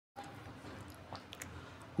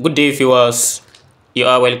Good day, viewers. You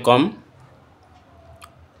are welcome.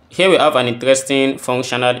 Here we have an interesting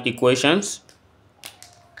functional equations.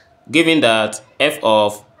 Given that f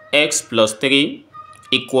of x plus 3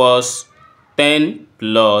 equals 10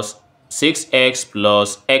 plus 6x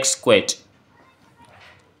plus x squared.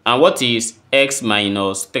 And what is x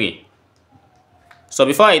minus 3? So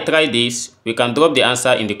before I try this, we can drop the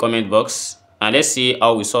answer in the comment box and let's see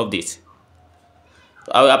how we solve this.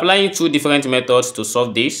 So I will apply two different methods to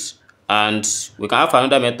solve this, and we can have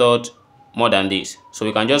another method more than this. So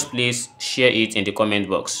we can just please share it in the comment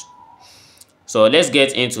box. So let's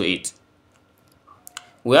get into it.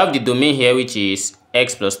 We have the domain here, which is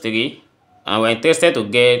x plus 3, and we're interested to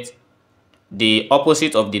get the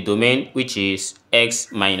opposite of the domain, which is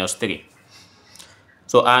x minus 3.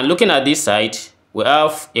 So and looking at this side, we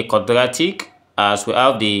have a quadratic, as we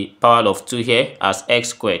have the power of 2 here as x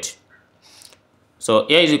squared. So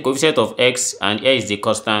here is the coefficient of x and here is the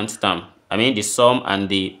constant term. I mean the sum and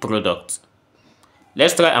the product.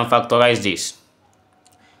 Let's try and factorize this.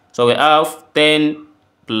 So we have 10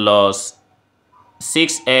 plus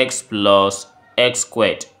 6x plus x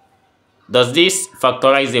squared. Does this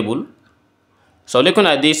factorizable? So looking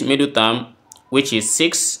at this middle term, which is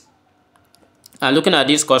 6, and looking at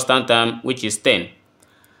this constant term, which is 10.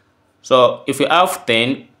 So if we have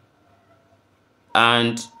 10,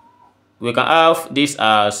 and we can have this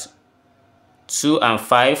as 2 and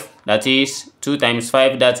 5, that is 2 times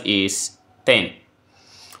 5, that is 10.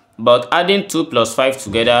 But adding 2 plus 5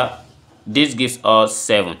 together, this gives us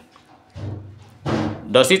 7.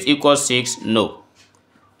 Does it equal 6? No.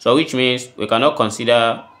 So which means we cannot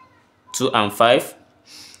consider 2 and 5.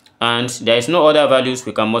 And there is no other values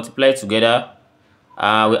we can multiply together.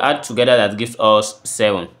 We add together, that gives us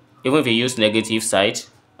 7. Even if we use negative side,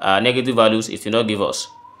 negative values, it will not give us.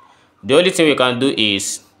 The only thing we can do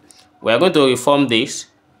is we are going to reform this.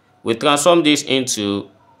 We transform this into,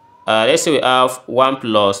 let's say we have 1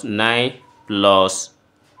 plus 9 plus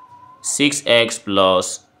 6x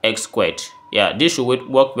plus x squared. Yeah, this should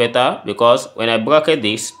work better, because when I bracket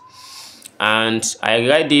this and I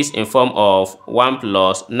write this in form of 1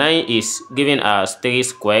 plus 9 is given as 3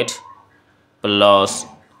 squared plus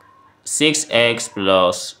 6x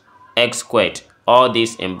plus x squared, all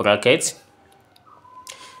this in brackets.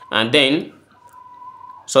 And then,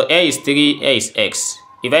 so a is 3, a is x.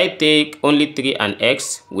 If I take only 3 and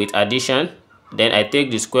x with addition, then I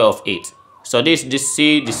take the square of 8. So this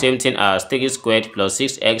see the same thing as 3 squared plus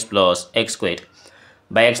 6x plus x squared.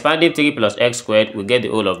 By expanding 3 plus x squared, we get the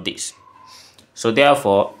whole of this. So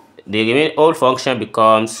therefore, the remaining whole function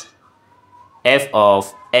becomes f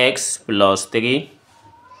of x plus 3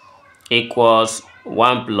 equals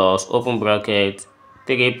 1 plus open bracket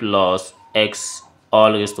 3 plus x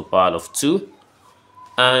all raised to the power of 2.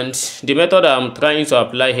 And the method I'm trying to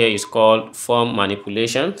apply here is called form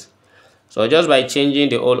manipulation. So just by changing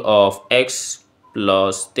the whole of x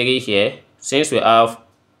plus 3 here, since we have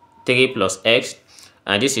 3 plus x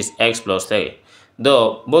and this is x plus 3,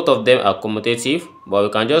 though both of them are commutative, but we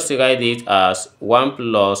can just write it as 1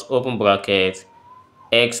 plus open bracket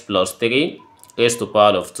x plus 3 raised to the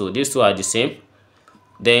power of 2. These two are the same.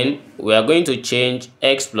 Then we are going to change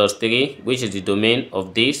x plus 3, which is the domain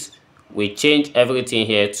of this. We change everything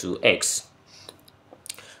here to x.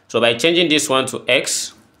 So by changing this one to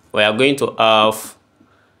x, we are going to have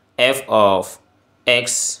f of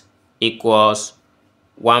x equals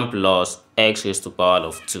 1 plus x raised to the power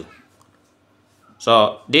of 2.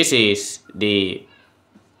 So this is the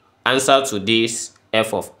answer to this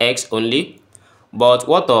f of x only. But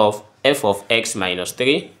what of f of x minus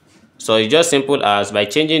 3? So it's just simple as by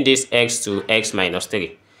changing this x to x minus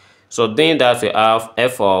 3. So doing that, we have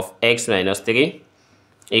f of x minus 3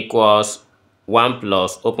 equals 1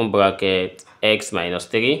 plus open bracket x minus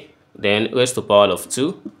 3, then raised to the power of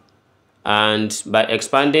 2. And by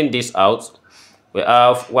expanding this out, we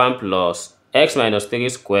have 1 plus x minus 3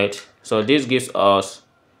 squared. So this gives us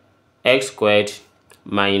x squared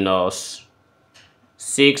minus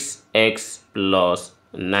 6x plus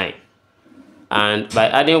 9. And by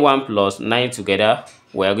adding 1 plus 9 together,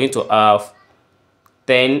 we are going to have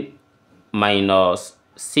 10 minus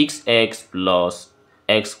 6x plus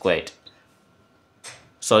x squared.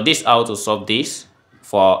 So this is how to solve this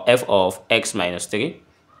for f of x minus 3.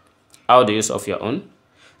 How do you solve your own?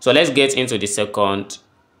 So let's get into the second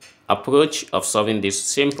approach of solving this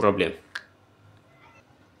same problem.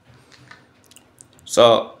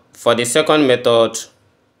 So for the second method,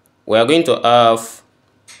 we are going to have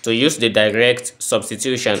to use the direct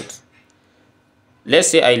substitution. Let's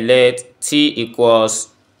say I let t equals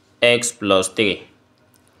x plus 3,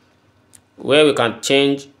 where we can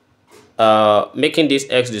change making this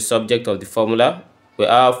x the subject of the formula, we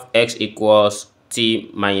have x equals t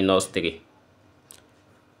minus 3.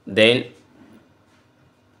 Then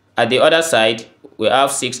at the other side, we have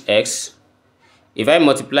 6x. If I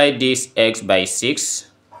multiply this x by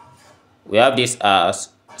 6, we have this as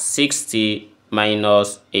 6t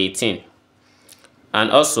minus 18.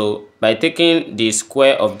 And also, by taking the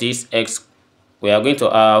square of this x, we are going to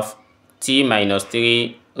have t minus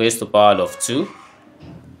 3 raised to the power of 2.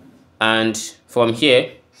 And from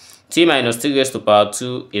here, t minus 3 raised to the power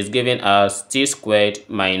 2 is given as t squared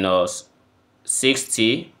minus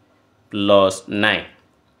 6t plus 9.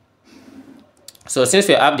 So since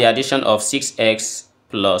we have the addition of 6x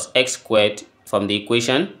plus x squared from the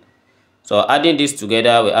equation, so adding this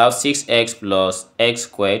together, we have 6x plus x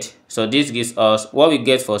squared. So this gives us, what we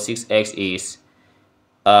get for 6x is,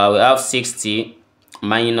 we have 60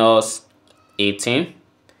 minus 18.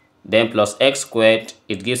 Then plus x squared,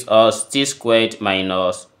 it gives us t squared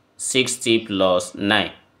minus 60 plus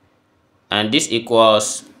 9. And this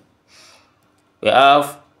equals, we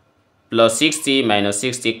have plus 60 minus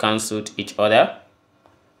 60 cancelled each other.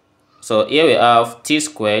 So here we have t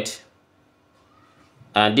squared,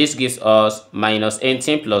 and this gives us minus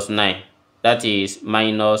 18 plus 9, that is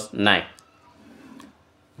minus 9.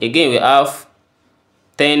 Again, we have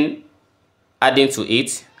 10 adding to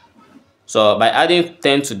it. So by adding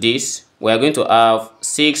 10 to this, we are going to have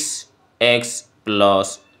 6x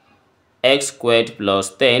plus x squared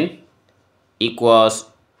plus 10 equals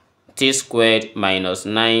t squared minus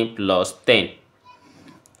 9 plus 10.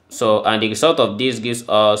 So, and the result of this gives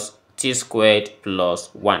us t squared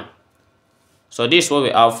plus 1. So this is what we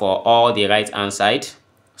have for all the right hand side.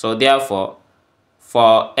 So therefore,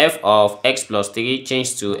 for f of x plus 3,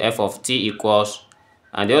 change to f of t equals,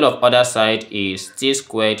 and the whole of other side is t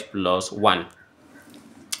squared plus 1.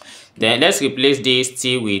 Then let's replace this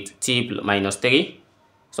t with t minus 3.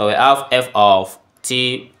 So we have f of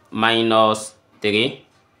t minus 3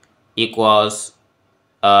 equals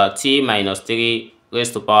t minus 3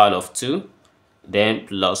 raised to the power of 2, then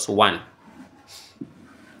plus 1.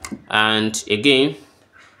 And again,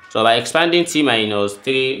 so by expanding t minus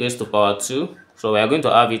 3 raised to the power 2, so we are going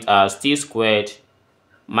to have it as t squared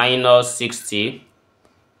minus 60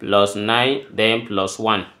 plus 9, then plus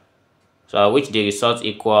 1. So which the result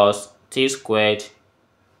equals t squared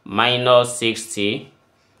minus 60,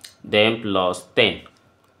 then plus 10.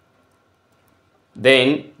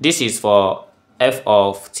 Then this is for f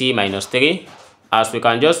of t minus 3, as we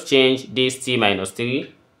can just change this t minus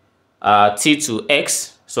 3 t to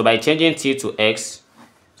x. So by changing t to x,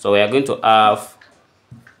 so we are going to have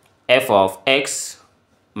f of x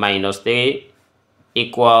minus 3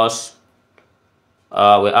 equals, we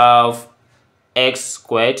have x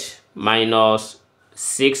squared minus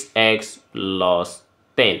 6x plus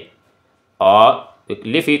 10, or we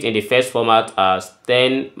leave it in the first format as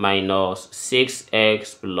 10 minus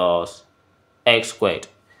 6x plus x squared.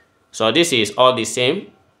 So this is all the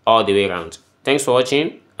same all the way around. Thanks for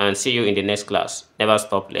watching, and see you in the next class. Never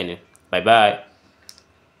stop learning. Bye bye.